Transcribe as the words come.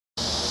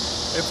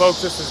Hey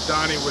folks, this is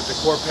Donnie with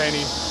Decor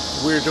Painting.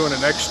 We're doing an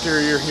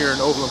exterior here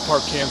in Overland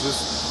Park, Kansas.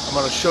 I'm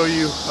going to show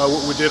you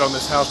what we did on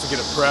this house to get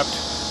it prepped.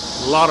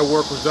 A lot of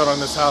work was done on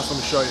this house. Let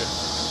me show you.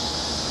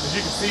 As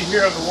you can see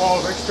here on the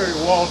walls, exterior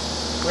walls,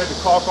 we had to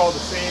caulk all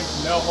the seams,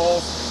 nail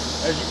holes.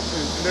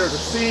 There's a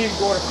seam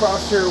going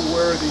across here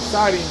where the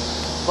siding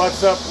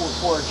butts up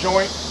for a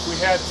joint. We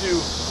had to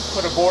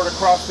put a board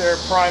across there,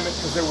 prime it,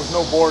 because there was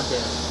no board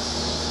there.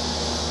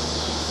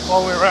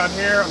 All the way around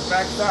here on the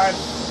back side,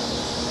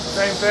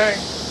 same thing.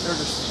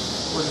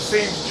 Where the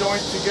seams joint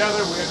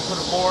together, we had to put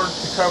a board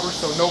to cover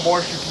so no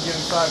moisture can get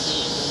inside the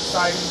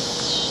siding.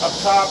 Up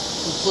top,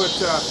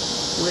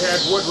 we had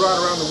wood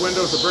rot around the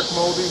windows. The brick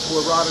moldings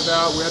were rotted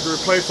out. We had to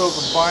replace those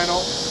with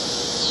vinyl.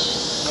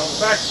 And on the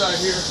back side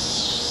here,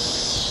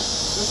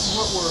 this is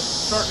what we're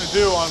starting to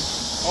do on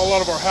a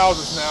lot of our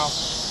houses now.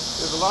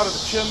 There's a lot of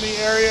the chimney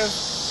areas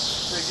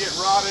that get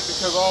rotted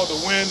because all the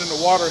wind and the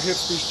water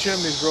hits these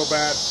chimneys real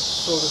bad.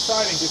 So the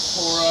siding gets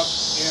tore up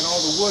and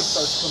all the wood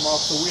starts to come off.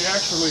 So we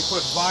actually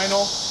put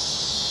vinyl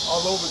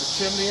all over the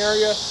chimney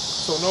area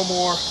so no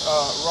more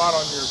rot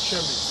on your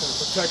chimneys, and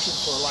protection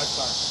for a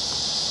lifetime.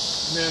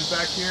 And then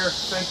back here,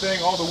 same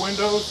thing, all the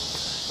windows.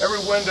 Every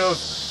window,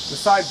 the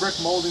side brick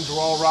moldings were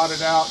all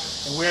rotted out,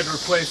 and we had to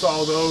replace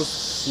all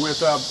those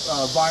with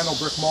vinyl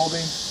brick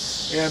molding.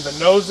 And the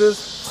noses,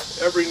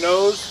 every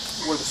nose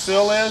where the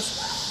sill is,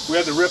 we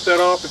had to rip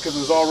that off because it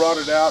was all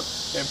rotted out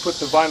and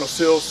put the vinyl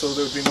sills so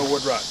there would be no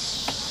wood rot.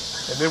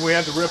 And then we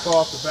had to rip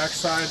off the back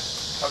side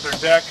of their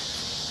deck,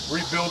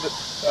 rebuild it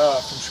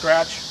from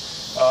scratch,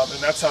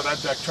 and that's how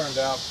that deck turned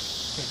out.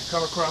 If you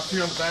come across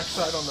here on the back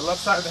side, on the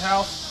left side of the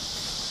house,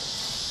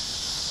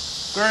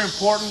 very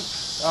important,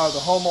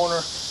 the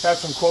homeowner had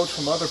some quotes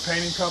from other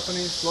painting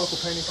companies, local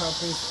painting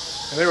companies,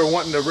 and they were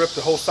wanting to rip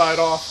the whole side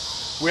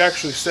off. We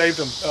actually saved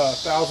them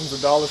thousands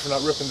of dollars for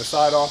not ripping the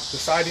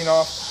siding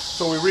off.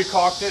 So we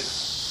recaulked it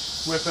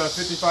with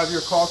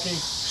 55-year caulking,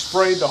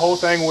 sprayed the whole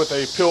thing with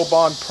a Pill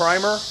Bond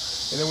primer,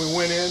 and then we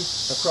went in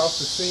across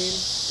the seam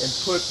and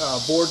put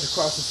boards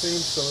across the seam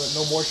so that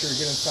no moisture would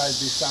get inside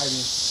these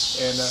siding,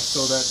 and so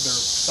that their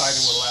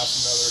siding would last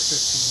another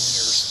 15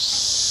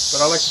 years.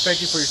 But I'd like to thank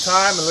you for your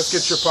time, and let's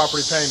get your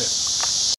property painted.